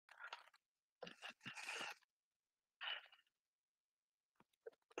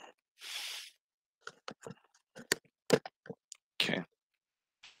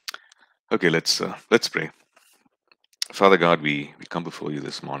Okay, let's pray. Father God, we come before you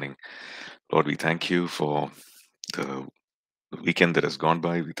this morning. Lord, we thank you for the weekend that has gone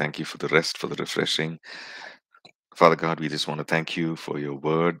by. We thank you for the rest, for the refreshing. Father God, we just want to thank you for your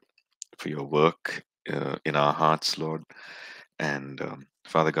word, for your work in our hearts, Lord. And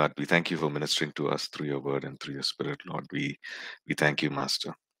Father God, we thank you for ministering to us through your word and through your spirit, Lord. We thank you,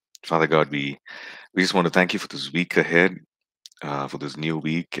 Master. Father God, we just want to thank you for this week ahead. For this new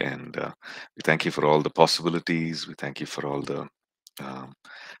week, and we thank you for all the possibilities. We thank you for all the um,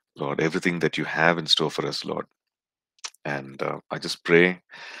 Lord, everything that you have in store for us, Lord. And I just pray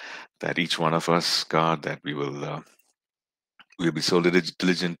that each one of us, God, that we'll be so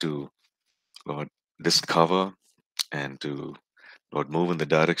diligent to, Lord, discover and to, Lord, move in the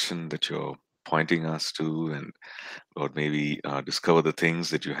direction that you're pointing us to, and Lord, maybe discover the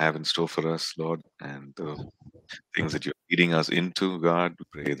things that you have in store for us, Lord, and the things that you're leading us into, God.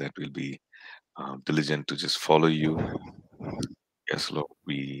 We pray that we'll be diligent to just follow you. Yes, Lord,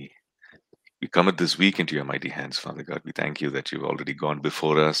 we commit this week into your mighty hands, Father God. We thank you that you've already gone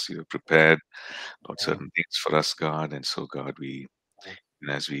before us. You have prepared, Lord, certain things for us, God. And so, God, and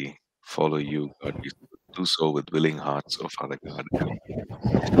as we follow you, God, we do so with willing hearts, oh Father God.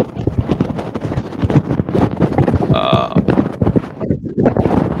 Uh,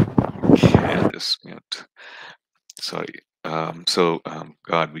 okay, I'll just mute. Sorry.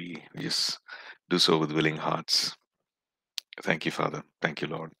 God, we just do so with willing hearts. Thank you, Father. Thank you,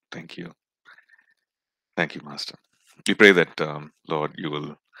 Lord. Thank you. Thank you, Master. We pray that, Lord, you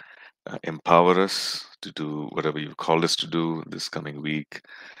will empower us to do whatever you've called us to do this coming week.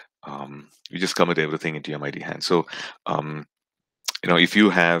 We just commit everything into your mighty hands. So, um, if you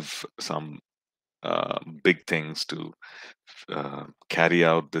have some big things to carry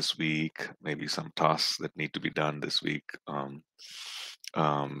out this week, maybe some tasks that need to be done this week, um,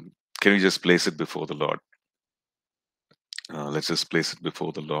 can we just place it before the Lord? Let's just place it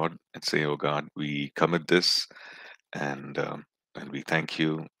before the Lord and say, "Oh God, we commit this, and we thank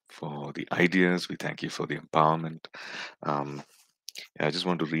you for the ideas. We thank you for the empowerment." Um, yeah, I just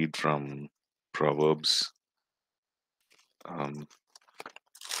want to read from Proverbs. Um,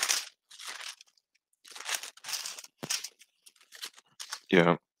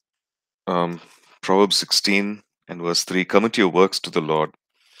 yeah, Proverbs 16 and verse 3: Commit your works to the Lord,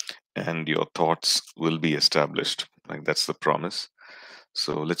 and your thoughts will be established. Like that's the promise.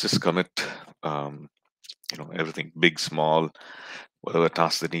 So let's just commit, um, everything, big, small, whatever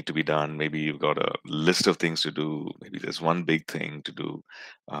tasks that need to be done. Maybe you've got a list of things to do. Maybe there's one big thing to do.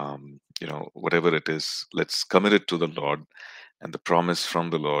 Whatever it is, let's commit it to the Lord. And the promise from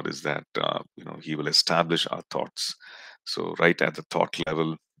the Lord is that He will establish our thoughts. So right at the thought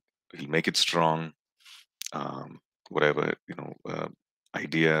level, He'll make it strong. Um, whatever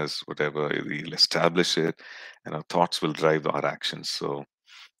ideas, whatever, He'll establish it, and our thoughts will drive our actions.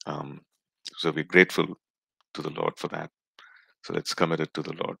 Um, so we're grateful to the Lord for that. So let's commit it to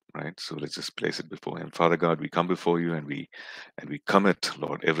the Lord, right? So let's just place it before Him. Father God, we come before you, and we commit,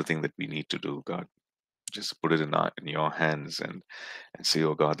 Lord, everything that we need to do, God. Just put it in your hands, and say,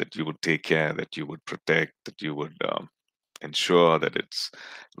 oh God, that you would take care, that you would protect, that you would ensure that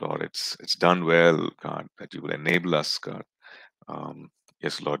Lord, it's done well, God, that you will enable us, God. Um,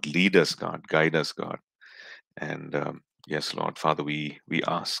 yes, Lord, lead us, God, guide us, God. And yes, Lord, Father, we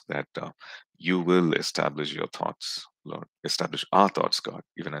ask that you will establish your thoughts, Lord, establish our thoughts, God,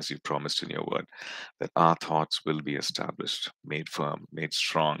 even as you promised in your word, that our thoughts will be established, made firm, made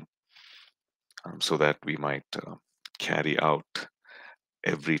strong, so that we might carry out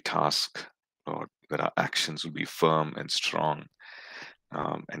every task, Lord, that our actions will be firm and strong,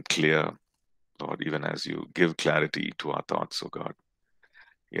 and clear, Lord, even as you give clarity to our thoughts, oh God.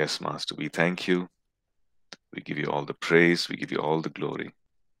 Yes, Master, we thank you. We give you all the praise. We give you all the glory.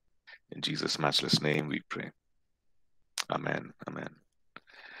 In Jesus' matchless name we pray. Amen. Amen.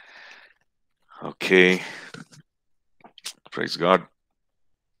 Okay. Praise God.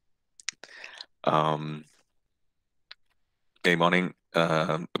 Um, hey, morning.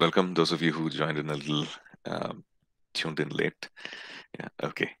 Welcome, those of you who joined in a little, tuned in late. Yeah,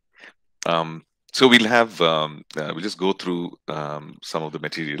 okay. So we'll just go through some of the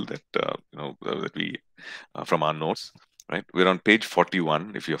material that we from our notes. Right, we're on page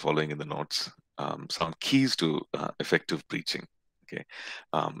 41. If you're following in the notes, some keys to effective preaching. Okay,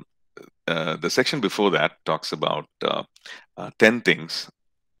 um, the section before that talks about 10 things,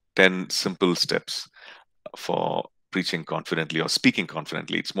 10 simple steps for preaching confidently or speaking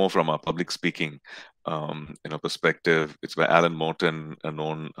confidently. It's more from a public speaking perspective. It's by Alan Morton, a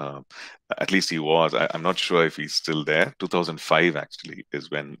known, at least he was. I'm not sure if he's still there. 2005 actually is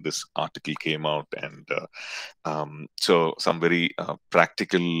when this article came out, and so some very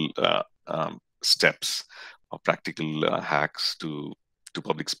practical steps or practical hacks to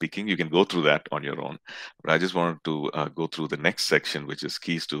public speaking. You can go through that on your own, but I just wanted to go through the next section, which is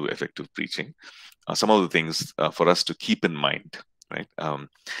keys to effective preaching. Some of the things for us to keep in mind, right?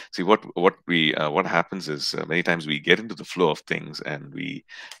 See what happens is many times we get into the flow of things, and we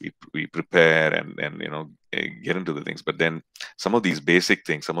prepare and get into the things, but then some of these basic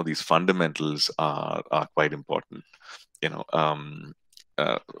things, some of these fundamentals are quite important. you know um,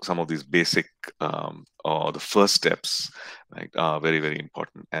 some of these basic or the first steps, right, are very, very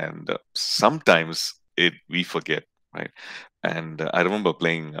important, and sometimes it we forget, right? And I remember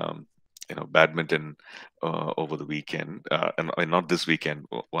playing badminton over the weekend, and not this weekend,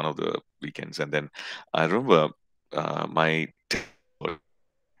 one of the weekends, and then I remember my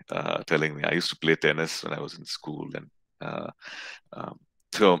telling me I used to play tennis when I was in school, and uh, um,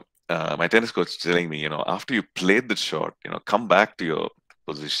 so my tennis coach telling me, after you played the shot, come back to your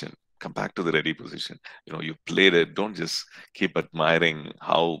position, come back to the ready position. You played it. Don't just keep admiring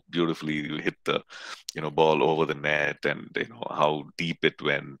how beautifully you hit the, ball over the net, and how deep it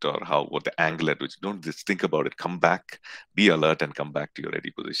went, or what the angle at which. Don't just think about it. Come back, be alert, and come back to your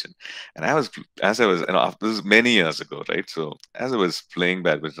ready position. And as I was, this is many years ago, right? So as I was playing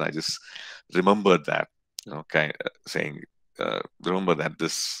badminton, I just remembered that, kind saying, remember that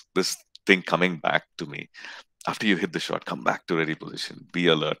this thing coming back to me after you hit the shot. Come back to ready position, be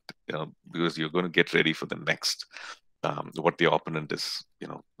alert, because you're going to get ready for the next, what the opponent is,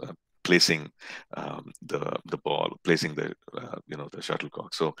 placing the ball, placing the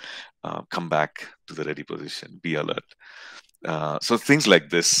shuttlecock. So come back to the ready position, be alert. So things like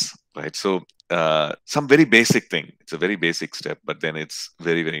this, right? So some very basic thing. It's a very basic step, but then it's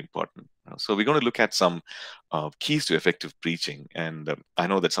very, very important. So we're going to look at some keys to effective preaching, and I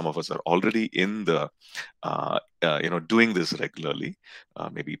know that some of us are already in the, doing this regularly,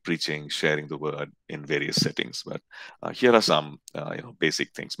 maybe preaching, sharing the word in various settings. But here are some,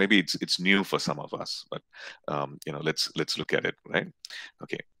 basic things. Maybe it's new for some of us, but let's look at it, right?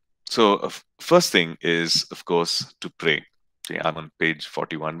 Okay. So first thing is, of course, to pray. Okay, I'm on page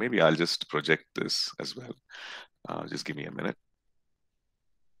 41. Maybe I'll just project this as well. Just give me a minute.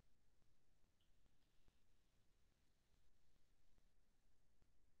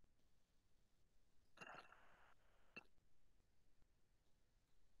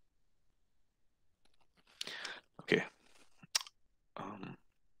 Okay. Um,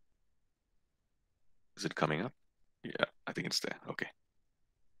 is it coming up? Yeah, I think it's there. Okay.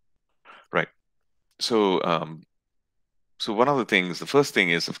 Right. So, so one of the things, the first thing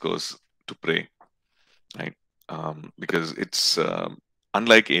is, of course, to pray, right? Because it's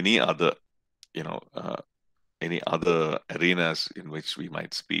unlike you know, uh, any other arenas in which we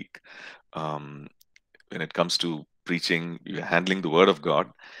might speak. Um, when it comes to preaching, you're handling the word of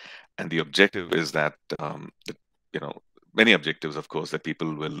God, and the objective is that you know many objectives, of course, that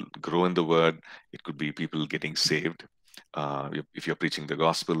people will grow in the word. It could be people getting saved. If you're preaching the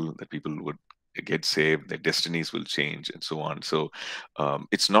gospel, that people would get saved, their destinies will change, and so on. So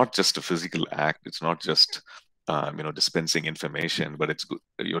it's not just a physical act. It's not just dispensing information, but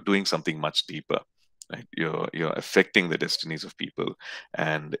you're doing something much deeper, right? You're affecting the destinies of people,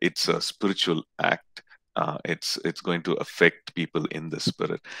 and it's a spiritual act. It's going to affect people in the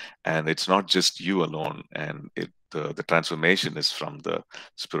spirit, and it's not just you alone. And the transformation is from the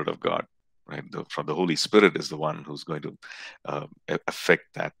Spirit of God, right? From the Holy Spirit is the one who's going to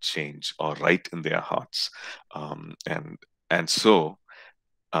affect that change or right in their hearts. And so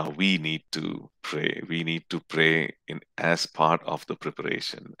we need to pray. We need to pray in as part of the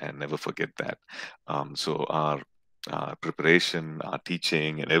preparation, and never forget that. So our preparation, our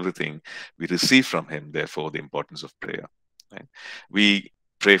teaching, and everything we receive from Him. Therefore, the importance of prayer. Right? We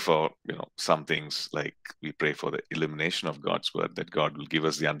pray for some things, like we pray for the illumination of God's word, that God will give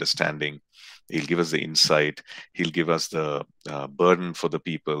us the understanding, He'll give us the insight, He'll give us the burden for the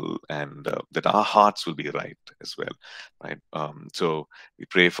people, and that our hearts will be right as well, right? So we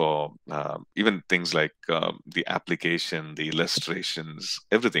pray for even things like the application, the illustrations,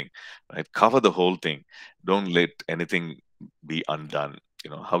 everything, right? Cover the whole thing. Don't let anything be undone.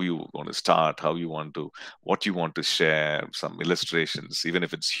 How you want to start, what you want to share, some illustrations, even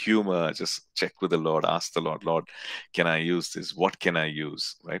if it's humor, just check with the Lord, ask the Lord, Lord, can I use this? What can I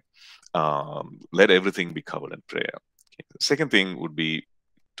use, right? Let everything be covered in prayer. Okay. The second thing would be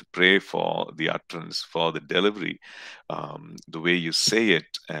to pray for the utterance, for the delivery, the way you say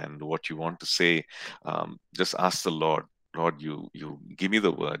it and what you want to say. Just ask the Lord, Lord, you give me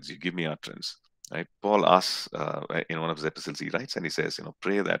the words, you give me utterance. Right? Paul asks in one of his epistles, he writes and he says,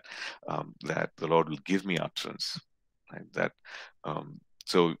 pray that that the Lord will give me utterance. Right? That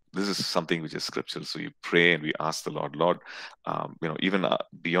so this is something which is scriptural. So you pray and we ask the Lord, Lord, even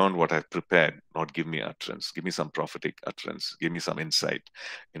beyond what I've prepared, Lord, give me utterance, give me some prophetic utterance, give me some insight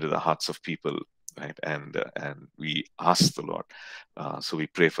into the hearts of people, right? And we ask the Lord. So we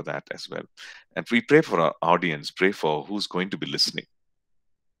pray for that as well, and we pray for our audience, pray for who's going to be listening,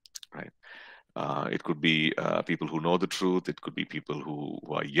 right? It could be people who know the truth. It could be people who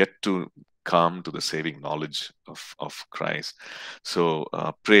are yet to come to the saving knowledge of Christ. So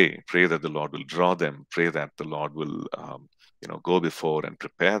pray that the Lord will draw them. Pray that the Lord will go before and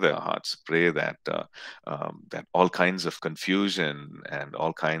prepare their hearts. Pray that that all kinds of confusion and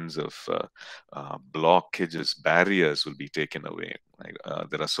all kinds of blockages, barriers will be taken away. Right?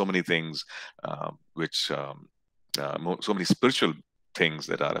 There are so many things which so many spiritual things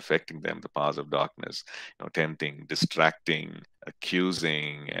that are affecting them, the powers of darkness, tempting, distracting,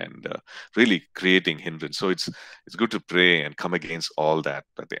 accusing, and really creating hindrance. So it's good to pray and come against all that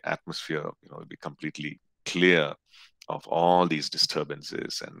the atmosphere will be completely clear of all these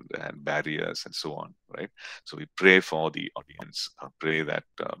disturbances and barriers and so on, right? So we pray for the audience, pray that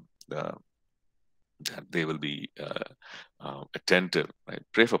that they will be attentive, right?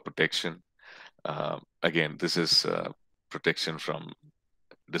 Pray for protection. Again, this is protection from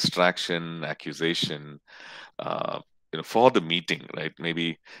distraction, accusation, for the meeting, right?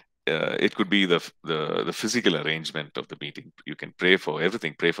 Maybe it could be the physical arrangement of the meeting. You can pray for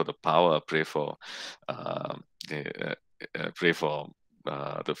everything. Pray for the power. Pray for pray for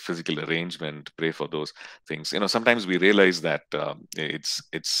the physical arrangement. Pray for those things. Sometimes we realize that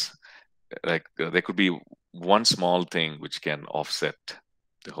it's like there could be one small thing which can offset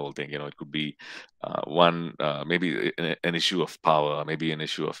the whole thing. It could be one maybe an issue of power, maybe an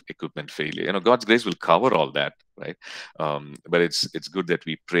issue of equipment failure. God's grace will cover all that, right? But it's good that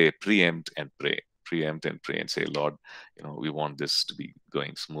we preempt and pray and say, Lord, we want this to be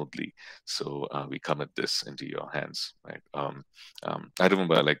going smoothly, so we commit this into your hands, right? I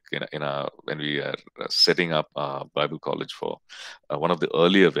remember, like when we are setting up Bible College for one of the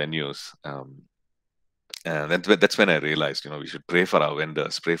earlier venues. And that's when I realized, we should pray for our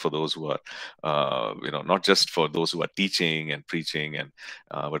vendors, pray for those who are, not just for those who are teaching and preaching, and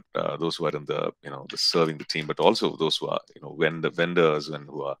but those who are in the serving the team, but also those who are, vendors and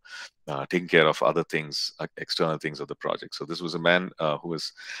who are taking care of other things, external things of the project. So this was a man who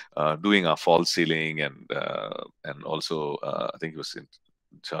was doing our fall ceiling and also I think he was in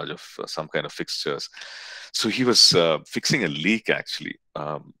charge of some kind of fixtures. So he was fixing a leak actually.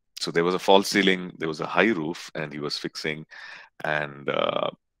 So there was a false ceiling, there was a high roof, and he was fixing, and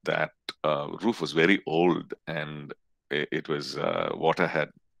that roof was very old, and it was water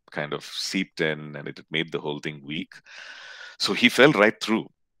had kind of seeped in, and it had made the whole thing weak. So he fell right through.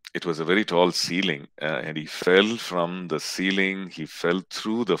 It was a very tall ceiling, and he fell from the ceiling. He fell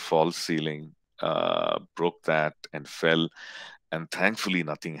through the false ceiling, broke that, and fell. And thankfully,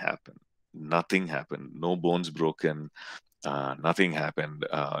 nothing happened. Nothing happened. No bones broken. Nothing happened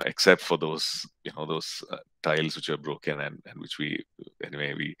except for those tiles which are broken, and which we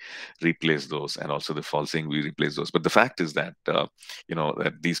replaced those, and also the falsing we replaced those. But the fact is that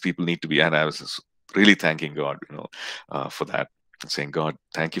that these people need to be, and I was really thanking God for that, saying, God,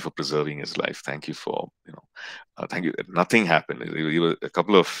 thank you for preserving his life. Thank you for thank you. Nothing happened. He was a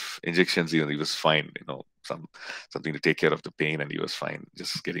couple of injections, he was fine. Something to take care of the pain, and he was fine.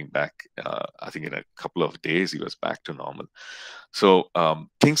 Just getting back. I think in a couple of days he was back to normal. So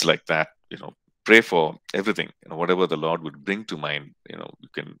things like that. Pray for everything. Whatever the Lord would bring to mind. You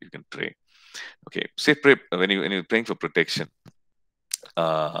can pray. Okay. Say pray when you're praying for protection.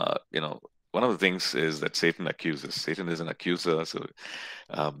 One of the things is that Satan accuses. Satan is an accuser. So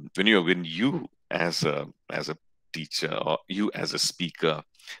when you as a teacher, or you as a speaker,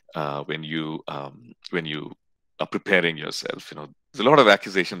 when you are preparing yourself, there's a lot of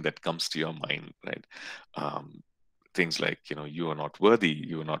accusation that comes to your mind, right? Things like, you are not worthy,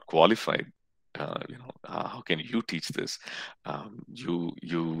 you are not qualified. How can you teach this? You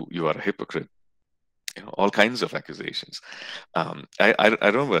are a hypocrite. All kinds of accusations. I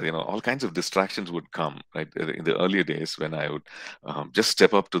remember, all kinds of distractions would come, right? In the earlier days when I would just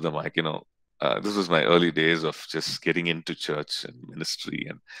step up to the mic, this was my early days of just getting into church and ministry.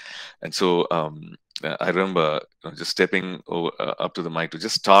 And so I remember just stepping over, up to the mic to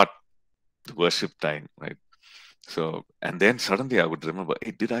just start the worship time, right? So, and then suddenly I would remember,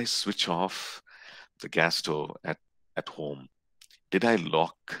 hey, did I switch off the gas stove at home? Did I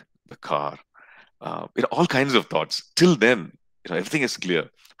lock the car? All kinds of thoughts. Till then, everything is clear.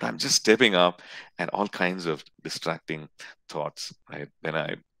 But I'm just stepping up, and all kinds of distracting thoughts. Right? Then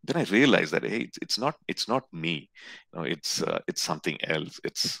I realized that, hey, it's not me. It's something else.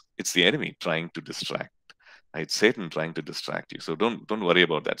 It's the enemy trying to distract. Right? Satan trying to distract you. So don't worry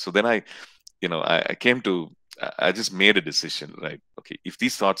about that. So then I came to I just made a decision. Right? Okay, if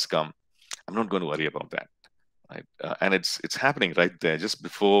these thoughts come, I'm not going to worry about that. Right? And it's happening right there just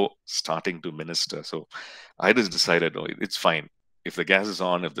before starting to minister. So I just decided, oh, it's fine. If the gas is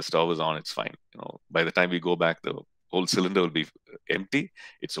on, if the stove is on, it's fine. By the time we go back, the whole cylinder will be empty.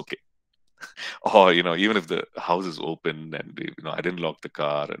 It's okay. Or even if the house is open and I didn't lock the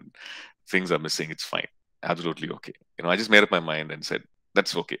car and things are missing, it's fine. Absolutely okay. I just made up my mind and said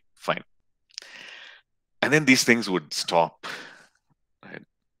that's okay, fine. And then these things would stop. Right?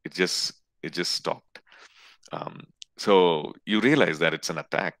 It just stopped. Um, so you realize that it's an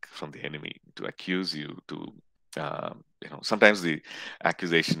attack from the enemy to accuse you to, sometimes the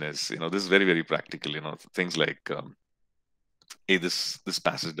accusation is, this is very, very practical, things like, hey, this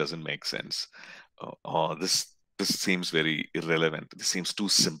passage doesn't make sense, or this seems very irrelevant. This seems too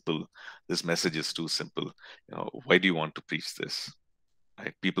simple. This message is too simple. Why do you want to preach this?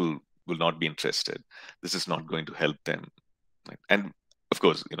 Right? People will not be interested. This is not going to help them. Right? And of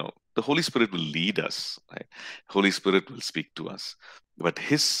course, the Holy Spirit will lead us. Right? Holy Spirit will speak to us, but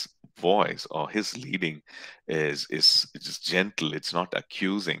His voice or His leading is just gentle. It's not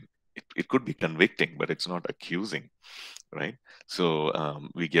accusing. It could be convicting, but it's not accusing. Right? So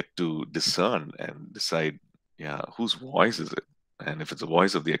we get to discern and decide, yeah, whose voice is it? And if it's the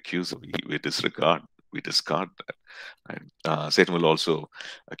voice of the accuser, we disregard. We discard that. Right? Satan will also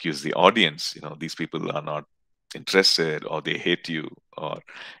accuse the audience. These people are not interested, or they hate you, or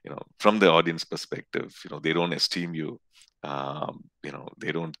from the audience perspective, they don't esteem you.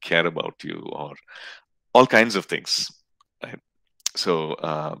 They don't care about you, or all kinds of things. Right?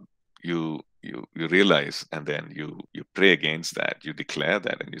 So you realize, and then you pray against that. You declare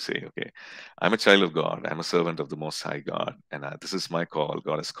that, and you say, okay, I'm a child of God. I'm a servant of the Most High God, and this is my call.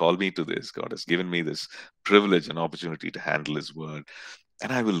 God has called me to this. God has given me this privilege and opportunity to handle His word,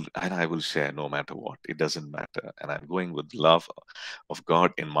 and I will share no matter what. It doesn't matter, and I'm going with love of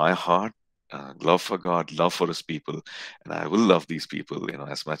God in my heart. Love for God, love for His people, and I will love these people,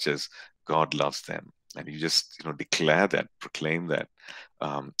 as much as God loves them. And you just, declare that, proclaim that,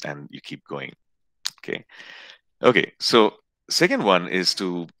 and you keep going. Okay. Okay. So, second one is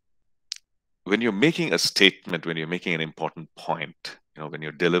to, when you're making a statement, when you're making an important point, when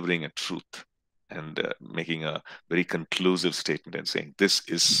you're delivering a truth and making a very conclusive statement and saying, this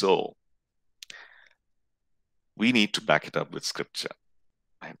is so, we need to back it up with scripture.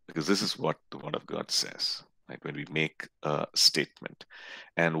 Right? Because this is what the Word of God says, right? When we make a statement.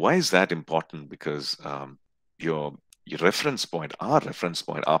 And why is that important? Because your reference point,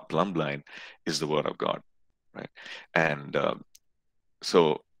 our plumb line is the Word of God, right? And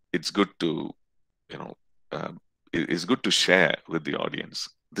so it's good to, you know, it's good to share with the audience.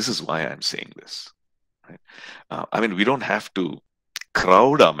 This is why I'm saying this, right? I mean, we don't have to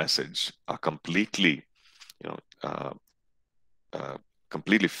crowd our message completely, you know, uh, uh,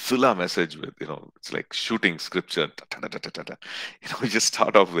 completely fill our message with, it's like shooting scripture. We just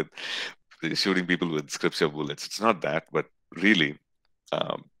start off with shooting people with scripture bullets. It's not that, but really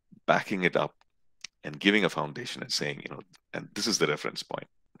um, backing it up and giving a foundation and saying, and this is the reference point.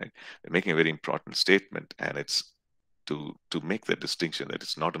 Right? They're making a very important statement, and it's to make that distinction that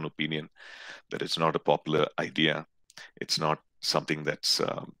it's not an opinion, that it's not a popular idea, it's not something that's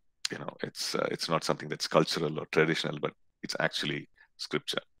it's not something that's cultural or traditional, but it's actually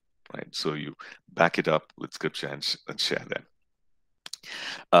scripture, right? So you back it up with scripture and share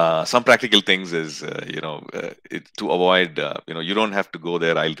that. Some practical things is, to avoid, you don't have to go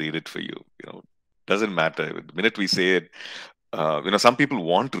there. I'll read it for you. Doesn't matter. The minute we say it, some people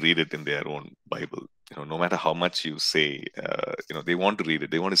want to read it in their own Bible. No matter how much you say, they want to read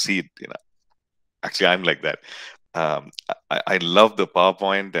it. They want to see it. Actually, I'm like that. I love the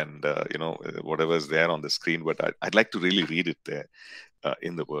PowerPoint and whatever's there on the screen, but I'd like to really read it there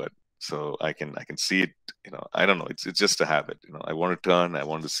in the Word, so I can see it. I don't know. It's just a habit. I want to turn. I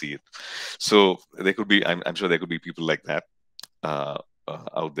want to see it. So there could be. I'm sure there could be people like that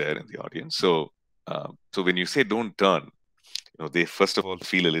out there in the audience. So when you say don't turn, they first of all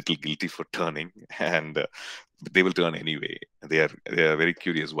feel a little guilty for turning, and they will turn anyway. They are very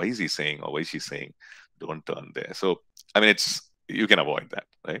curious. Why is he saying, or why is she saying, don't turn there? So I mean, you can avoid that,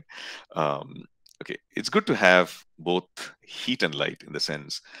 right? Um, Okay, it's good to have both heat and light, in the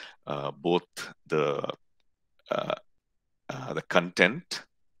sense, both the uh, the content,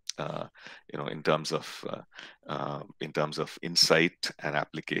 uh, in terms of insight and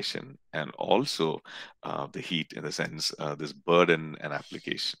application, and also the heat, in the sense, this burden and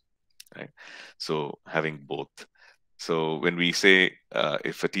application, right? So having both. So when we say,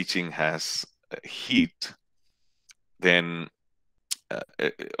 if a teaching has heat, then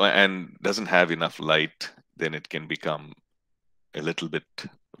and doesn't have enough light, then it can become a little bit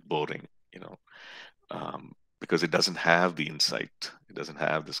boring, because it doesn't have the insight, it doesn't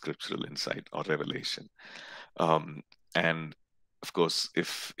have the scriptural insight or revelation. And of course,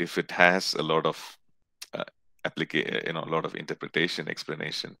 if it has a lot of a lot of interpretation,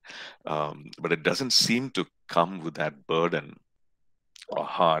 explanation, but it doesn't seem to come with that burden or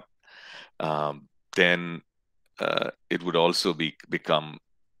heart, then it would also become,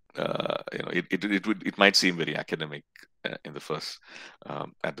 it might seem very academic, in the first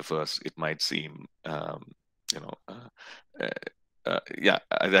at the first. It might seem, you know yeah,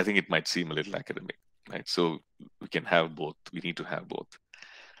 I think it might seem a little academic, right? So we can have both, we need to have both.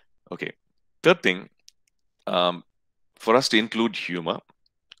 Okay, third thing, for us to include humor,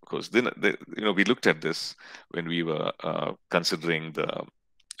 because then we looked at this when we were considering the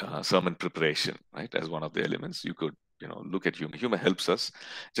sermon preparation, right, as one of the elements. You could look at humor. Humor helps us,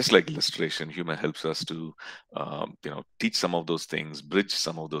 just like illustration. Humor helps us to teach some of those things, bridge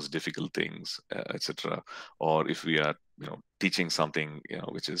some of those difficult things, etc. Or if we are teaching something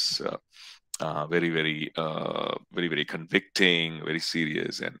which is very very convicting, very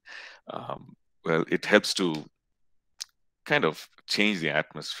serious, and well, it helps to kind of change the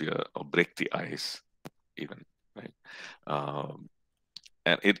atmosphere or break the ice even, right? um,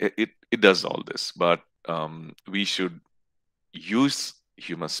 and it does all this, but we should use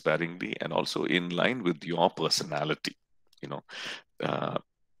humor sparingly and also in line with your personality. you know uh,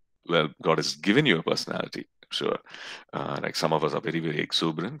 well, God has given you a personality, sure. Like some of us are very very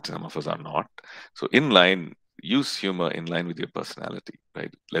exuberant, some of us are not. So in line, use humor in line with your personality,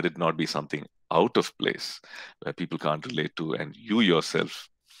 right? Let it not be something out of place where people can't relate to, and you yourself,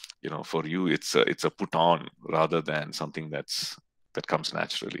 for you it's a put on rather than something that comes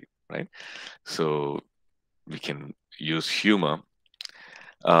naturally, right? So we can use humor.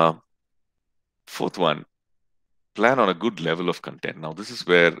 uh, Fourth one, plan on a good level of content. Now this is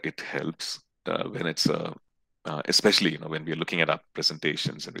where it helps, when it's especially when we're looking at our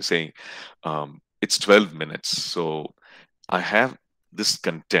presentations and we're saying, it's 12 minutes, so I have this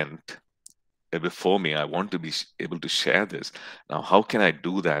content before me. I want to be able to share this. Now, how can I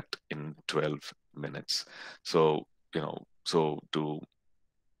do that in 12 minutes? So, so to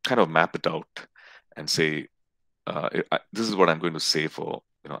kind of map it out and say, this is what I'm going to say for,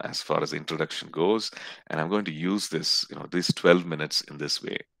 as far as the introduction goes, and I'm going to use this, these 12 minutes in this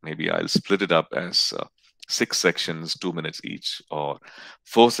way. Maybe I'll split it up as 6 sections, 2 minutes each, or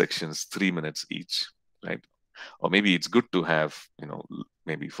 4 sections, 3 minutes each, right? Or maybe it's good to have,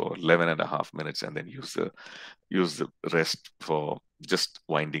 maybe for 11 and a half minutes, and then use the rest for just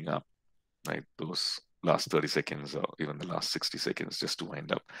winding up, right? Those last 30 seconds or even the last 60 seconds just to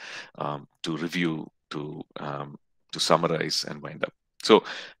wind up, to review, to summarize and wind up. So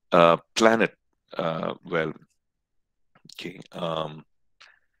plan it well. Okay.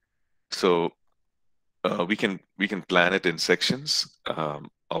 So we can plan it in sections.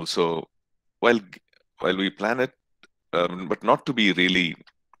 Also, while while we plan it, but not to be really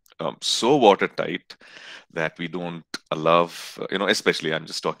so watertight that we don't allow, especially I'm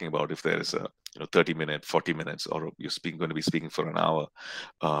just talking about if there is a 30-minute, 40 minutes, or you're going to be speaking for an hour.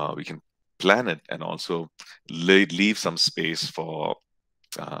 We can plan it and also leave some space for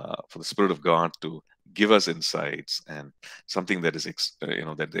the Spirit of God to give us insights and something that is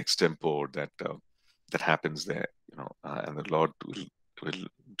that extempore that happens there, and the Lord will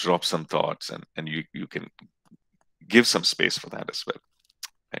drop some thoughts, and you can give some space for that as well.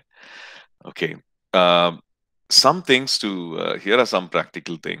 Right? Okay. Some things to here are some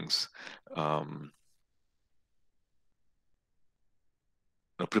practical things.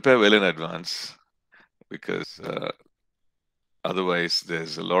 Prepare well in advance, because otherwise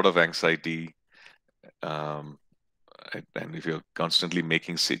there's a lot of anxiety, um, and if you're constantly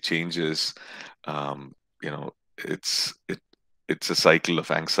making changes, um, it's it's a cycle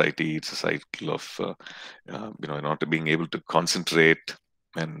of anxiety. It's a cycle of not being able to concentrate,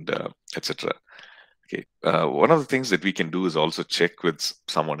 and etc. Okay. One of the things that we can do is also check with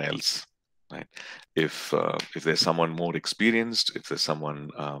someone else, right? If there's someone more experienced, if there's someone,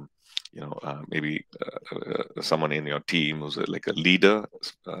 maybe someone in your team who's like a leader,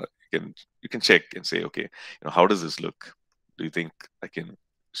 you can check and say, okay, how does this look? Do you think I can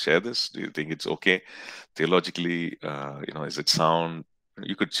share this? Do you think it's okay theologically? Is it sound?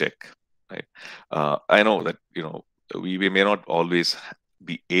 You could check, right? I know that we may not always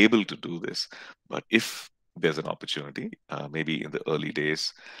be able to do this, but if there's an opportunity, maybe in the early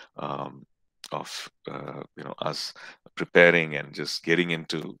days um, of us preparing and just getting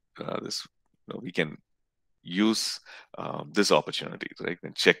into this, we can use this opportunity, right?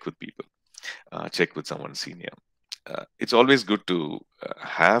 And check with people, check with someone senior. It's always good to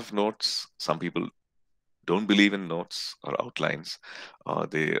have notes. Some people don't believe in notes or outlines.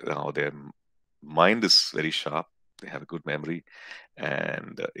 Their mind is very sharp. They have a good memory,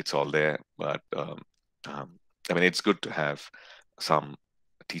 and it's all there. But um, I mean, it's good to have some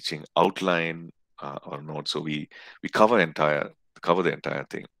teaching outline or notes, so we cover the entire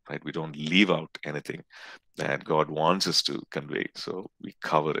thing, right? We don't leave out anything that God wants us to convey, so we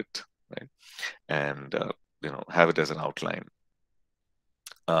cover it, right? And have it as an outline.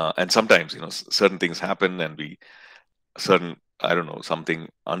 And sometimes certain things happen, and certain I don't know, something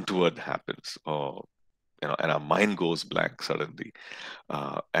untoward happens, or and our mind goes blank suddenly,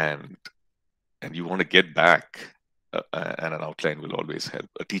 and you want to get back, and an outline will always help.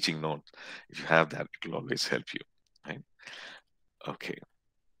 A teaching note, if you have that, it will always help you, right? Okay,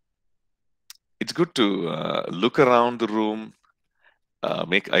 it's good to look around the room,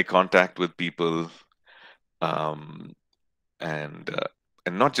 make eye contact with people, um, and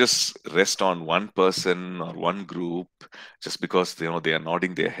not just rest on one person or one group just because they are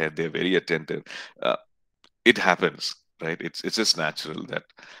nodding their head, they're very attentive. Uh, it happens, right? It's just natural that,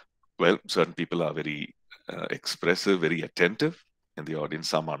 well, certain people are very expressive, very attentive in the audience.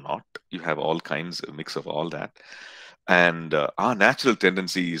 Some are not. You have all kinds, a mix of all that, and our natural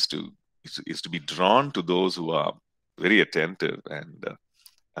tendency is to be drawn to those who are very attentive and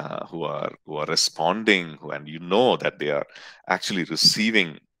who are responding, and that they are actually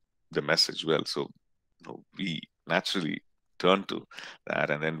receiving the message well. So we naturally turn to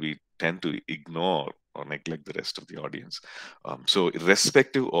that, and then we tend to ignore or neglect the rest of the audience. So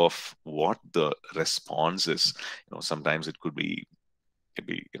irrespective of what the response is, sometimes it could be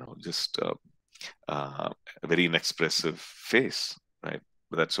just a very inexpressive face, right?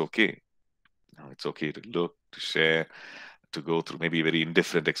 But that's okay. It's okay to look, to share, to go through maybe a very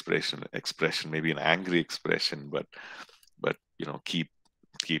indifferent expression, maybe an angry expression, but keep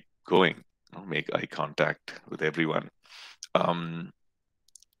going. Make eye contact with everyone. Um,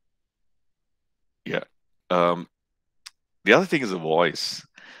 yeah. Um, the other thing is the voice.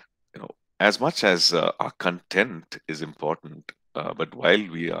 As much as our content is important, but while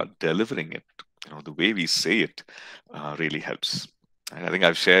we are delivering it, the way we say it really helps. And I think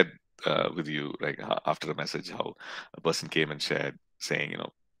I've shared with you, like after a message, how a person came and shared, saying,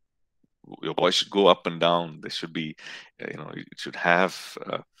 your voice should go up and down. There should be, it should have,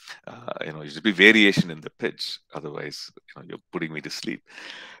 it should be variation in the pitch. Otherwise, you're putting me to sleep,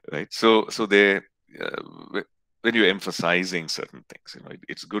 right? So there, when you're emphasizing certain things,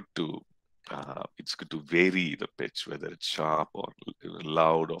 it's good to vary the pitch, whether it's sharp or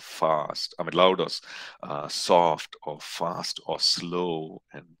loud or fast. I mean, loud or soft or fast or slow,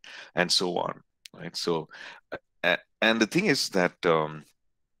 and so on, right? So, and the thing is that.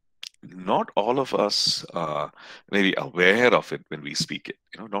 Not all of us may be aware of it when we speak it.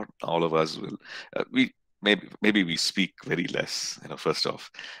 Not all of us will. We maybe we speak very less. First off,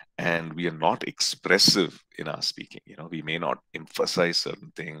 and we are not expressive in our speaking. We may not emphasize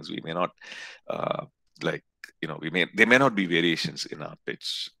certain things. We may not like. We may there may not be variations in our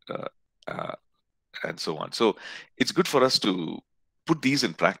pitch, uh, and so on. So it's good for us to put these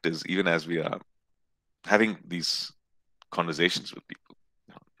in practice, even as we are having these conversations with people.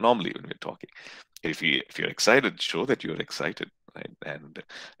 Normally, when we're talking, if you're excited, show that you're excited, right? And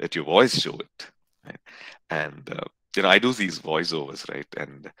let your voice show it, right? And I do these voiceovers, right?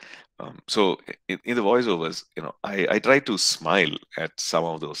 And so in the voiceovers, I try to smile at some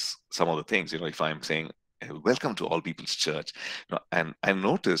of the things. If I'm saying welcome to All People's Church, and I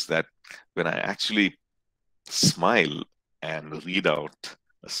notice that when I actually smile and read out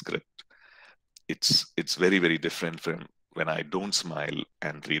a script, it's very, very different from when I don't smile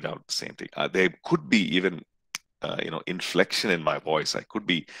and read out the same thing. There could be even inflection in my voice. I could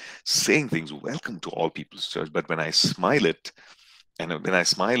be saying things, welcome to All People's Church, but when I smile it, and when I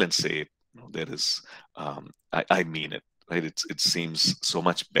smile and say it, there is I mean it, right? It seems so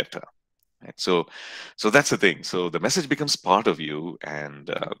much better. Right? So that's the thing. So the message becomes part of you, and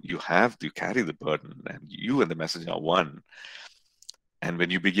you carry the burden, and you and the message are one. And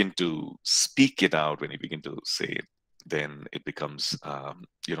when you begin to speak it out, when you begin to say it, then it becomes,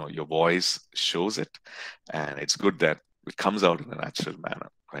 your voice shows it, and it's good that it comes out in a natural manner,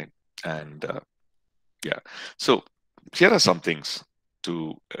 right? And yeah, so here are some things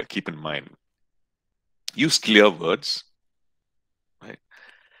to keep in mind. Use clear words, right?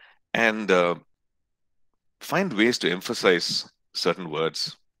 And find ways to emphasize certain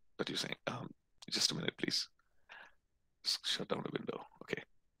words that you're saying. Just a minute, please. Just shut down the window. Okay.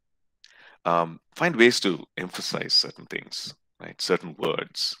 Find ways to emphasize certain things, right? Certain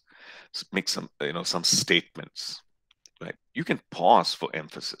words. Make some, some statements, right? You can pause for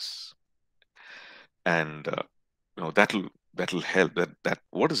emphasis, and that'll help. That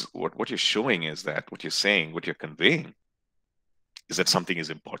what you're showing is that what you're saying, what you're conveying, is that something is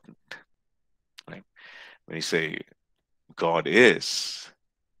important, right? When you say God is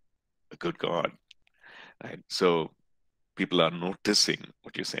a good God, right? So people are noticing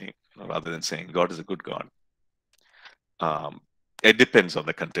what you're saying, rather than saying God is a good God. It depends on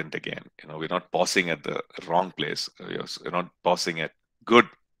the content again. We're not pausing at the wrong place. We're not pausing at good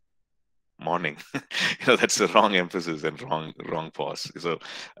morning. That's the wrong emphasis and wrong pause. So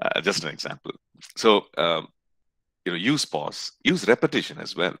just an example. So use pause, use repetition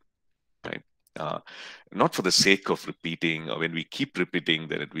as well, right? Uh, Not for the sake of repeating, or when we keep repeating,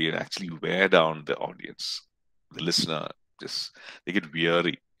 then we actually wear down the audience, the listener. Just they get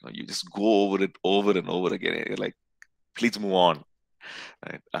weary. You just go over it over and over again. And you're like, please move on.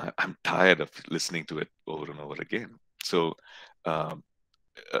 Right? I'm tired of listening to it over and over again. So um,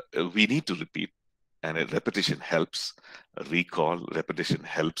 we need to repeat, and a repetition helps. A recall, repetition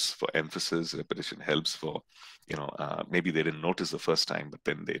helps for emphasis. Repetition helps for, maybe they didn't notice the first time, but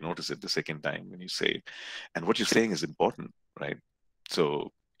then they notice it the second time when you say it. And what you're saying is important, right?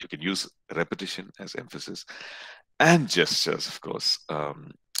 So you can use repetition as emphasis, and gestures, of course,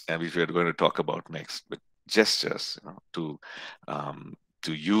 and which we're going to talk about next. But gestures, to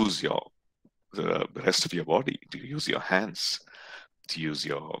use the rest of your body, to use your hands, to use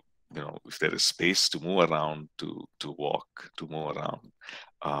your, if there is space to move around, to walk, to move around,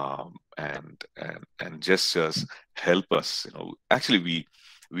 and gestures help us. Actually,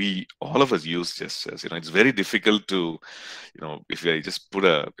 we all of us use gestures. It's very difficult to, if I just put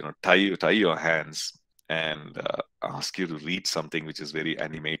tie your hands and ask you to read something which is very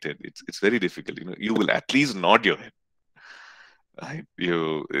animated. It's very difficult. You will at least nod your head, right?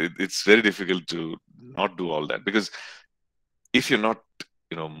 It's very difficult to not do all that, because if you're not,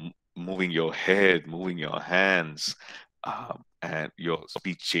 moving your head, moving your hands, and your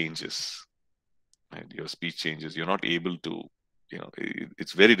speech changes, right? Your speech changes. You're not able to,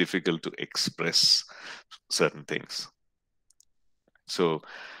 it's very difficult to express certain things. So,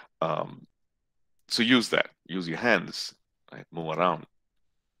 use that. Use your hands, right? Move around,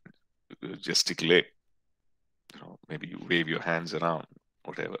 gesticulate. Maybe you wave your hands around,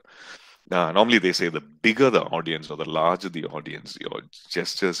 whatever. Normally they say the bigger the audience or the larger the audience, your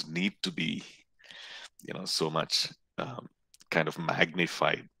gestures need to be, so much kind of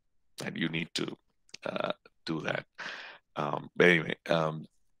magnified, and you need to do that. But anyway,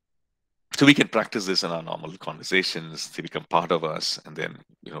 so we can practice this in our normal conversations. They become part of us, and then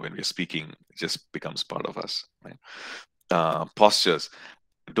when we're speaking, it just becomes part of us, right? Postures.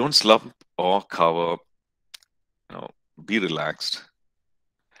 Don't slump or cover. Be relaxed,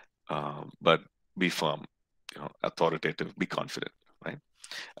 but be firm. Authoritative. Be confident, right?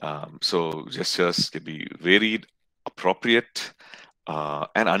 So gestures can be varied, appropriate,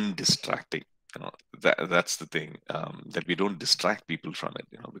 and undistracting. That's the thing, that we don't distract people from it.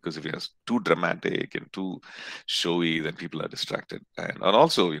 Because if you're too dramatic and too showy, then people are distracted. And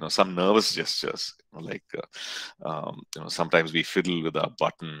also, some nervous gestures, like sometimes we fiddle with our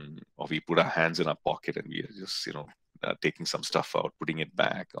button, or we put our hands in our pocket and we are just taking some stuff out, putting it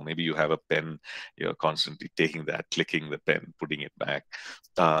back. Or maybe you have a pen, you're constantly taking that, clicking the pen, putting it back.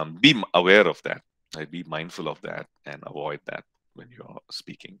 Be aware of that, right? Be mindful of that and avoid that when you're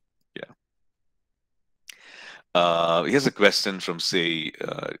speaking. Yeah. Here's a question from, say,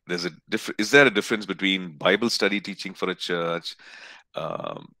 is there a difference between Bible study teaching for a church?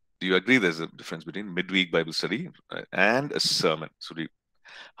 Do you agree there's a difference between midweek Bible study and a sermon? So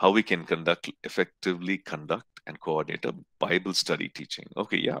how we can effectively conduct and coordinate a Bible study teaching?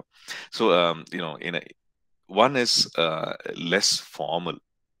 Okay, yeah. So one is less formal,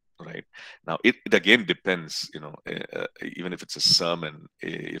 right? Now it again depends, even if it's a sermon,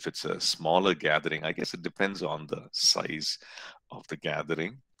 if it's a smaller gathering, I guess it depends on the size of the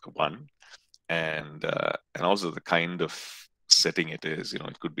gathering, one, and also the kind of setting it is.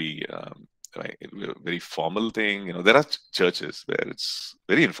 It could be right, a very formal thing. There are churches where it's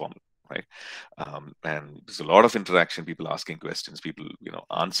very informal, right? And there's a lot of interaction, people asking questions, people,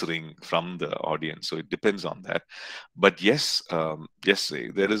 answering from the audience. So it depends on that. But yes, yes,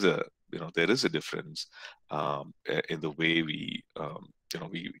 there is a difference in the way we,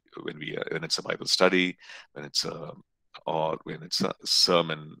 we when it's a Bible study, when it's a or when it's a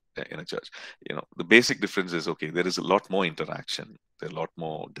sermon in a church. The basic difference is, okay, there is a lot more interaction, there's a lot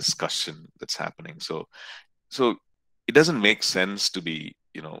more discussion that's happening. So it doesn't make sense to be,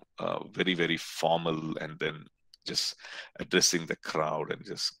 very, very formal and then just addressing the crowd and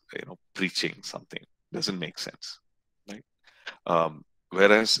just, preaching something. Doesn't make sense, right?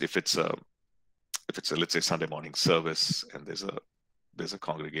 Whereas if it's a, let's say, Sunday morning service, and there's a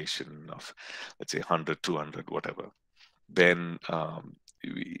congregation of, let's say, 100, 200, whatever, then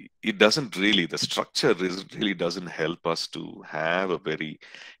it doesn't really, the structure really doesn't help us to have a very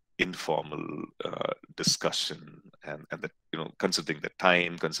informal discussion, and that, considering the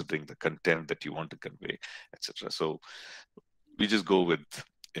time, considering the content that you want to convey, etc. So we just go with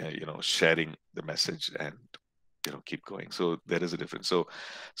sharing the message and keep going. So there is a difference. So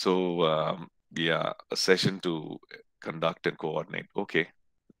yeah, a session to conduct and coordinate, okay,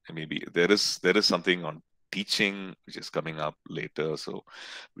 maybe there is something on teaching which is coming up later, so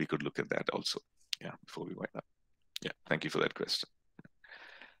we could look at that also, yeah, before we wind up. Yeah, thank you for that question.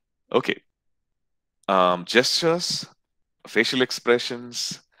 Okay. Gestures, facial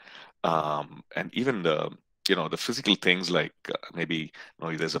expressions, and even the physical things, like maybe,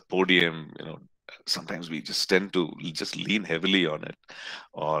 there's a podium. Sometimes we just tend to just lean heavily on it,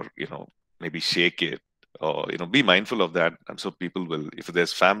 or maybe shake it, or be mindful of that. And so people will, if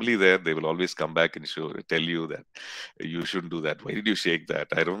there's family there, they will always come back and tell you that you shouldn't do that. Why did you shake that?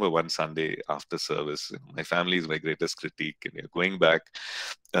 I remember one Sunday after service, my family is my greatest critique, and you're going back,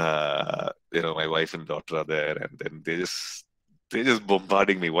 my wife and daughter are there, and then they're just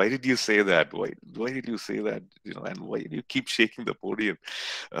bombarding me. Why did you say that? Why did you say that? And why do you keep shaking the podium?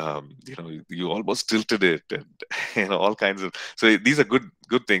 You almost tilted it, and all kinds of. So these are good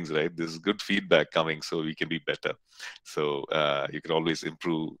things, right? There's good feedback coming, so we can be better. So you can always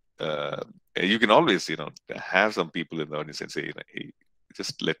improve. You can always, have some people in the audience and say, hey,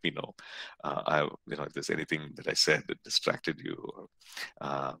 just let me know. If there's anything that I said that distracted you.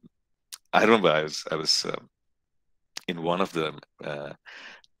 Or, I remember in one of the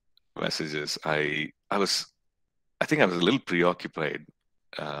messages, I think I was a little preoccupied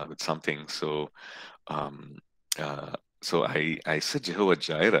with something. Um, so I said Jehovah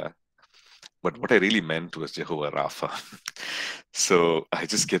Jireh, but what I really meant was Jehovah Rapha. So I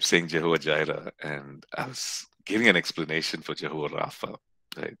just kept saying Jehovah Jireh, and I was giving an explanation for Jehovah Rapha,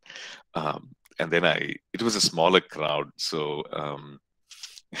 right? And then it was a smaller crowd, so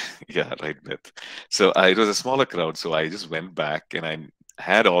yeah, right, Beth. So it was a smaller crowd, so I just went back and I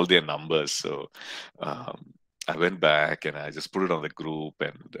had all their numbers. So um, I went back and I just put it on the group,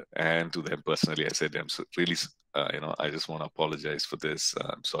 and to them personally, I said, I'm so really, I just want to apologize for this.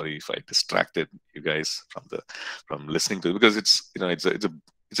 I'm sorry if I distracted you guys from listening to it, because it's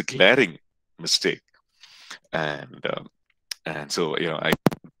a glaring mistake, and so I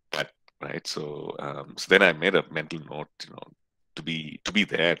that, right. So then I made a mental note, to be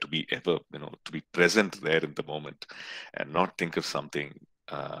there, to be ever, to be present there in the moment, and not think of something,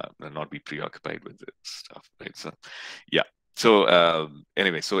 and not be preoccupied with this stuff, right? So yeah. So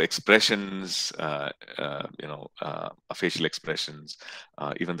anyway, so expressions, facial expressions,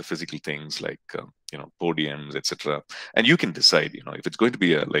 even the physical things like podiums, etc. And you can decide, if it's going to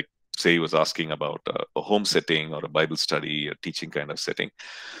be like, say he was asking about a home setting or a Bible study, a teaching kind of setting,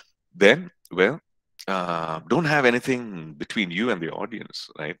 then, well, don't have anything between you and the audience,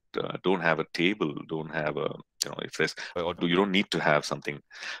 right? Don't have a table, don't have a, if there's, or you don't need to have something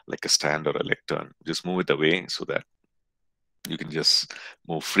like a stand or a lectern. Just move it away so that you can just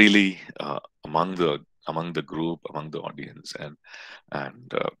move freely among the group, among the audience, and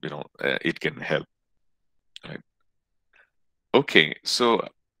it can help, right? Okay, so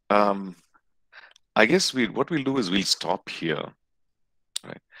um, I guess what we'll do is we'll stop here,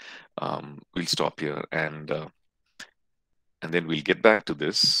 right? We'll stop here, and then we'll get back to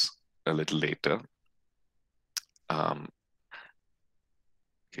this a little later. Um,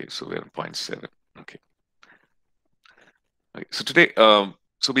 okay, so we're on point 7. Okay. Okay. So today, so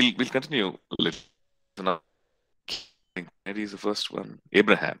we'll continue a little. So now, Kennedy is the first one.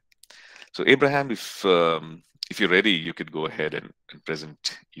 Abraham. So Abraham, if you're ready, you could go ahead and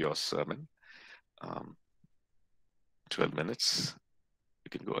present your sermon. 12 minutes. You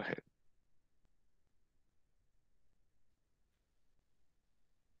can go ahead.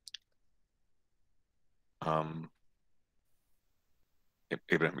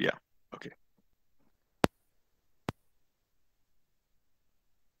 Abraham, yeah.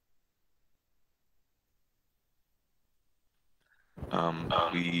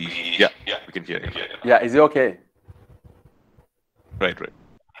 Yeah, we can hear you. Yeah, is it okay? Right.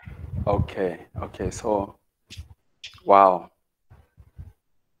 Okay, so, wow.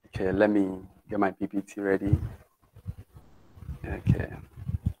 Okay, let me get my PPT ready. Okay.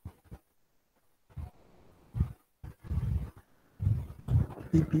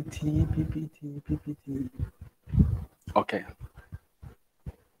 PPT. Okay.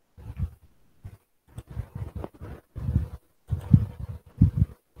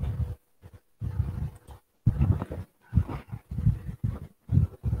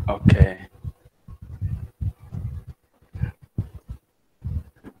 Okay.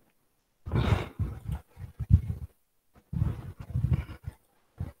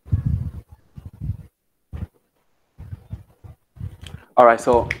 All right,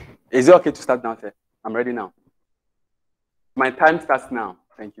 so is it okay to start now, sir? I'm ready now. My time starts now.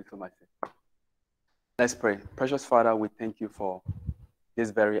 Thank you so much, sir. Let's pray. Precious Father, we thank you for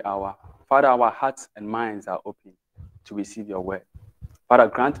this very hour. Father, our hearts and minds are open to receive your word. Father,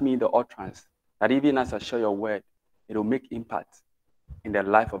 grant me the utterance that even as I share your word, it will make impact in the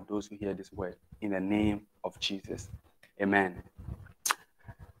life of those who hear this word. In the name of Jesus. Amen.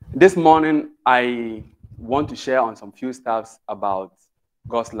 This morning, I want to share on some few stuffs about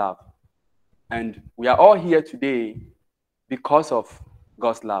God's love. And we are all here today because of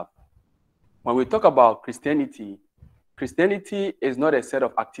God's love. When we talk about Christianity, Christianity is not a set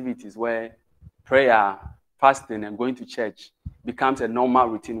of activities where prayer, fasting, and going to church becomes a normal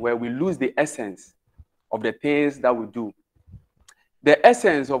routine where we lose the essence of the things that we do. The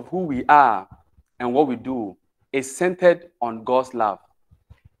essence of who we are and what we do is centered on God's love.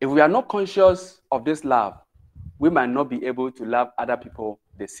 If we are not conscious of this love, we might not be able to love other people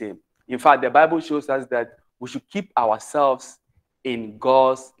the same. In fact, the Bible shows us that we should keep ourselves in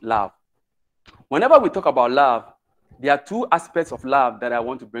God's love. Whenever we talk about love, there are two aspects of love that I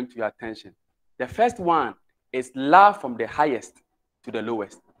want to bring to your attention. The first one is love from the highest to the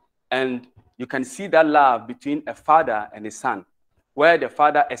lowest. And you can see that love between a father and a son, where the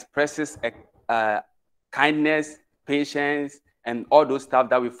father expresses kindness, patience, and all those stuff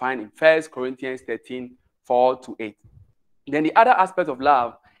that we find in 1 Corinthians 13, 4-8. Then the other aspect of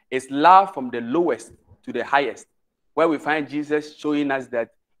love is love from the lowest to the highest, where we find Jesus showing us that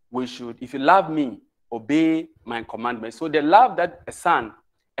we should, if you love me, obey my commandments. So the love that a son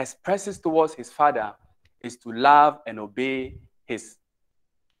expresses towards his father is to love and obey his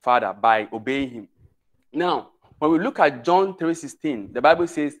father by obeying him. Now, when we look at John 3:16, the Bible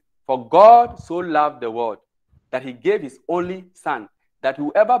says, "For God so loved the world that he gave his only son, that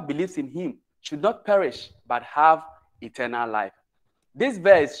whoever believes in him should not perish but have eternal life." This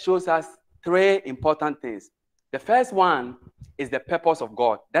verse shows us three important things. The first one is the purpose of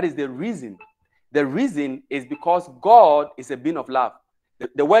God. That is the reason. The reason is because God is a being of love.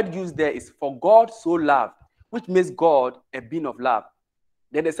 The word used there is "for God so loved," which makes God a being of love.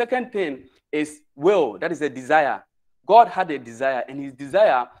 Then the second thing is will. That is a desire. God had a desire, and his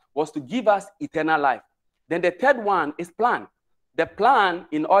desire was to give us eternal life. Then the third one is plan. The plan,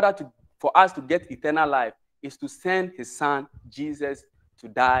 in order for us to get eternal life, is to send his son, Jesus, to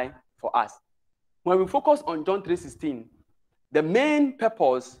die for us. When we focus on John 3:16, the main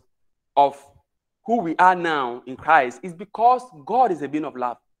purpose of who we are now in Christ is because God is a being of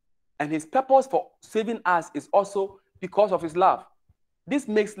love. And his purpose for saving us is also because of his love. This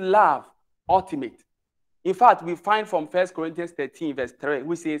makes love ultimate. In fact, we find from 1 Corinthians 13, verse 3,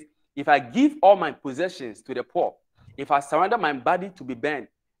 which says, "If I give all my possessions to the poor, if I surrender my body to be burned,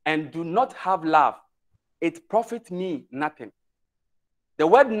 and do not have love, it profits me nothing." The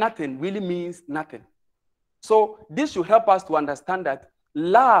word nothing really means nothing. So this should help us to understand that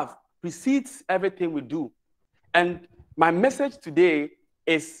love precedes everything we do. And my message today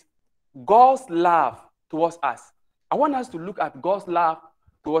is God's love towards us. I want us to look at God's love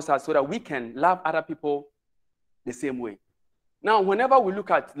towards us so that we can love other people the same way. Now, whenever we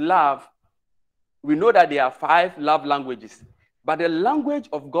look at love, we know that there are 5 love languages. But the language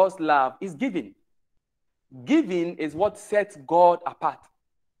of God's love is giving. Giving is what sets God apart.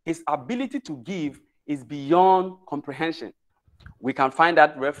 His ability to give is beyond comprehension. We can find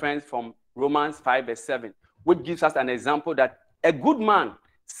that reference from Romans 5, verse 7, which gives us an example that a good man,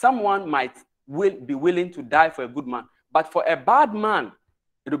 someone might be willing to die for a good man. But for a bad man,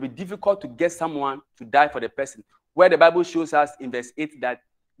 it will be difficult to get someone to die for the person. Where the Bible shows us in verse 8 that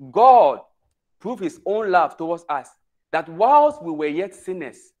God proved his own love towards us, that whilst we were yet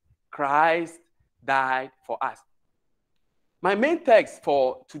sinners, Christ died for us. My main text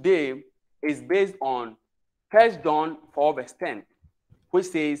for today is based on 1 John 4, verse 10, which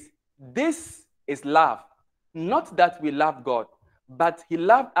says, "This is love, not that we love God, but he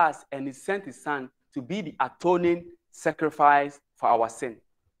loved us and he sent his son to be the atoning sacrifice for our sin.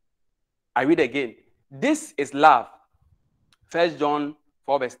 I read again. This is love. 1 John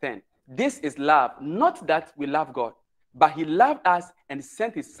 4 verse 10. This is love, not that we love God, but he loved us and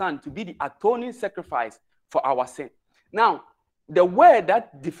sent his son to be the atoning sacrifice for our sin. Now, the word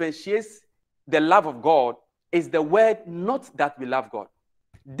that differentiates the love of God is the word not that we love God.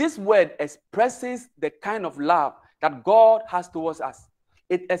 This word expresses the kind of love that God has towards us.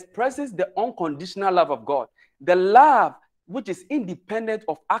 It expresses the unconditional love of God, the love which is independent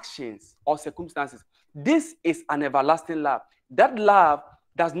of actions or circumstances. This is an everlasting love. That love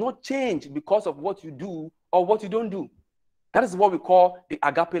does not change because of what you do or what you don't do. That is what we call the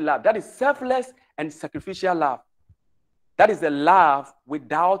agape love. That is selfless and sacrificial love. That is the love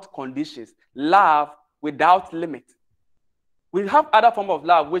without conditions, love without limit. We have other forms of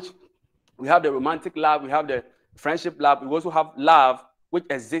love, which we have the romantic love, we have the friendship love, we also have love which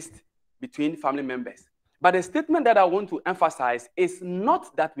exists between family members. But the statement that I want to emphasize is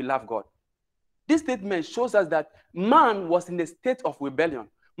not that we love God. This statement shows us that man was in a state of rebellion.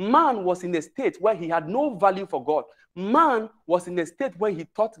 Man was in a state where he had no value for God. Man was in a state where he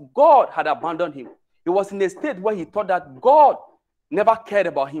thought God had abandoned him. He was in a state where he thought that God never cared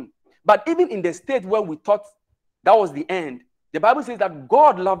about him. But even in the state where we thought that was the end, the Bible says that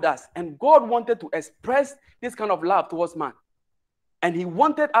God loved us and God wanted to express this kind of love towards man. And he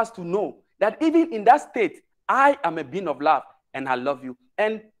wanted us to know that even in that state, I am a being of love and I love you.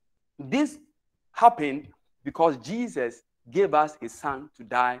 And this happened because Jesus gave us his son to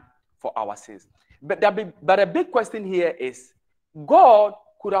die for our sins. But a big question here is, God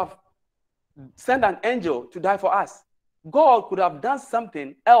could have sent an angel to die for us. God could have done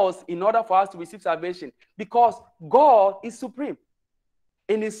something else in order for us to receive salvation, because God is supreme.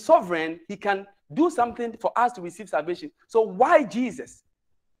 In his sovereign, he can do something for us to receive salvation. So why Jesus?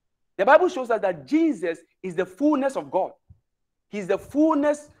 The Bible shows us that Jesus is the fullness of God. He's the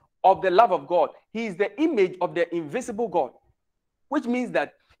fullness of the love of God. He is the image of the invisible God, which means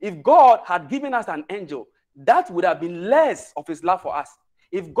that if God had given us an angel, that would have been less of his love for us.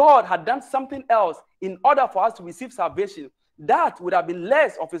 If God had done something else in order for us to receive salvation, that would have been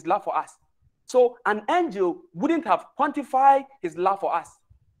less of his love for us. So an angel wouldn't have quantified his love for us.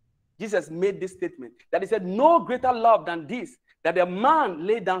 Jesus made this statement that he said, no greater love than this, that a man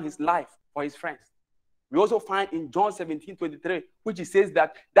laid down his life for his friends. We also find in John 17:23, which he says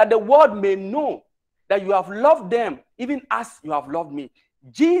that the world may know that you have loved them even as you have loved me.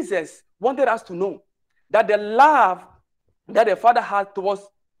 Jesus wanted us to know that the love that the Father had towards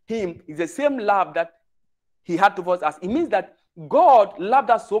him is the same love that he had towards us. It means that God loved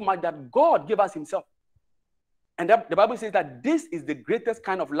us so much that God gave us himself. And the Bible says that this is the greatest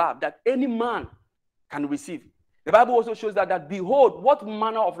kind of love that any man can receive. The Bible also shows that behold, what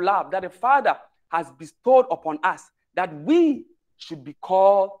manner of love that the Father has bestowed upon us, that we should be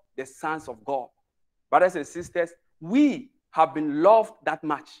called the sons of God. Brothers and sisters, we have been loved that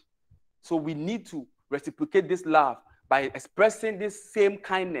much. So we need to reciprocate this love by expressing this same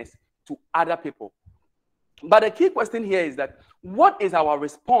kindness to other people. But the key question here is that what is our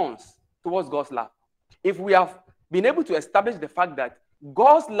response towards God's love? If we have been able to establish the fact that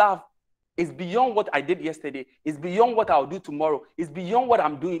God's love is beyond what I did yesterday, is beyond what I'll do tomorrow, is beyond what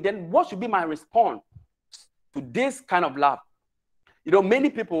I'm doing, then what should be my response to this kind of love? You know, many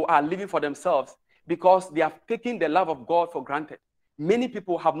people are living for themselves because they have taken the love of God for granted. Many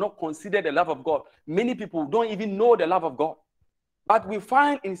people have not considered the love of God. Many people don't even know the love of God. But we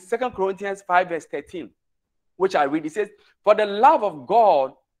find in 2 Corinthians 5 verse 13, which I read, it says, for the love of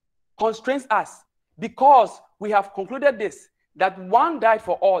God constrains us, because we have concluded this, that one died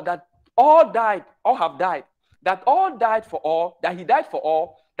for all, that all died, all have died, that all died for all, that he died for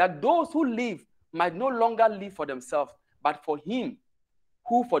all, that those who live might no longer live for themselves, but for him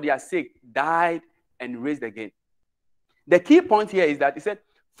who for their sake died and raised again. The key point here is that he said,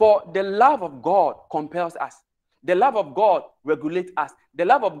 for the love of God compels us. The love of God regulates us. The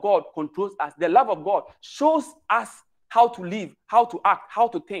love of God controls us. The love of God shows us how to live, how to act, how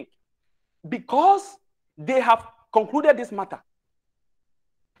to think. Because they have concluded this matter.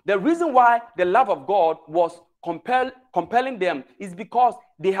 The reason why the love of God was compelling them is because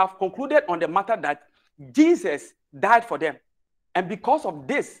they have concluded on the matter that Jesus died for them. And because of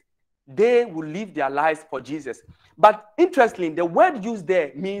this, they will live their lives for Jesus. But interestingly, the word used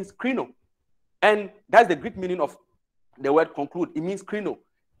there means krino. And that's the Greek meaning of the word conclude. It means krino.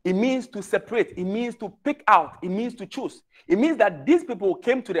 It means to separate. It means to pick out. It means to choose. It means that these people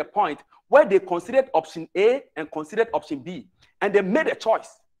came to the point where they considered option A and considered option B. And they made a choice.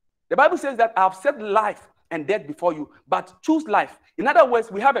 The Bible says that I have set life and death before you, but choose life. In other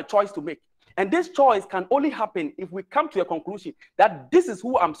words, we have a choice to make. And this choice can only happen if we come to a conclusion that this is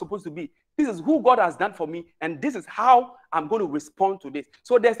who I'm supposed to be. This is who God has done for me. And this is how I'm going to respond to this.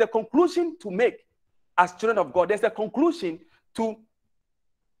 So there's a conclusion to make as children of God. There's a conclusion to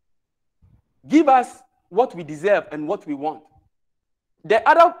give us what we deserve and what we want. The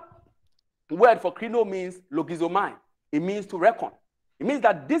other word for krino means logizomai. It means to reckon. It means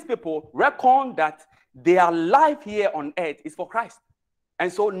that these people reckon that their life here on earth is for Christ.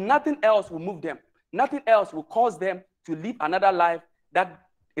 And so nothing else will move them. Nothing else will cause them to live another life that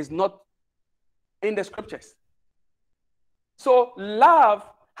is not in the scriptures. So love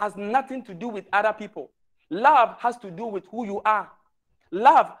has nothing to do with other people. Love has to do with who you are.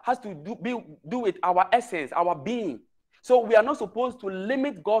 Love has to do with our essence, our being. So we are not supposed to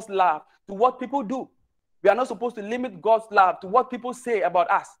limit God's love to what people do. We are not supposed to limit God's love to what people say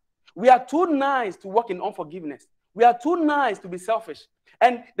about us. We are too nice to walk in unforgiveness. We are too nice to be selfish.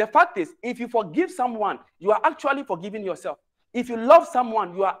 And the fact is, if you forgive someone, you are actually forgiving yourself. If you love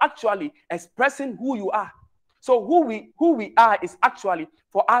someone, you are actually expressing who you are. So who we are is actually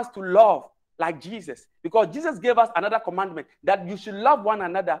for us to love like Jesus. Because Jesus gave us another commandment that you should love one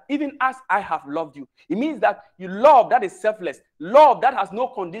another, even as I have loved you. It means that you love that is selfless. Love that has no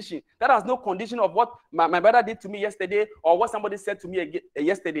condition. That has no condition of what my brother did to me yesterday or what somebody said to me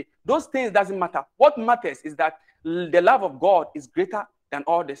yesterday. Those things doesn't matter. What matters is that the love of God is greater than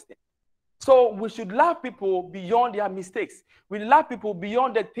all these things. So we should love people beyond their mistakes. We love people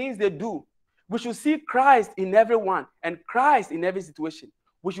beyond the things they do. We should see Christ in everyone and Christ in every situation.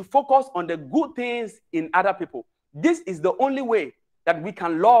 We should focus on the good things in other people. This is the only way that we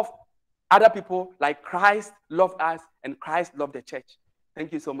can love other people like Christ loved us and Christ loved the church.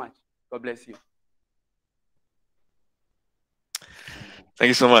 Thank you so much. God bless you. Thank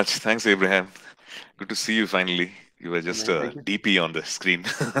you so much. Thanks, Abraham. Good to see you finally. You were just a DP on the screen.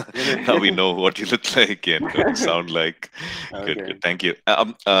 Now we know what you look like and what you sound like. Okay. Good. Thank you.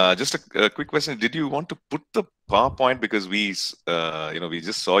 Just a quick question. Did you want to put the PowerPoint, because we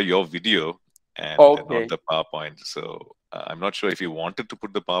just saw your video and not the PowerPoint. So I'm not sure if you wanted to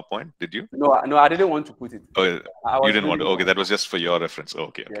put the PowerPoint. Did you? No, I didn't want to put it. Oh, you didn't want to. Okay, that was just for your reference.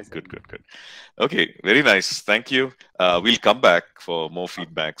 Okay. Yes, good. Okay, very nice. Thank you. We'll come back for more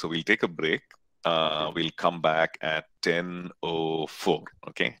feedback. So we'll take a break. We'll come back at 10:04.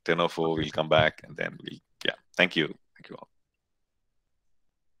 Okay, 10:04. We'll come back and then thank you.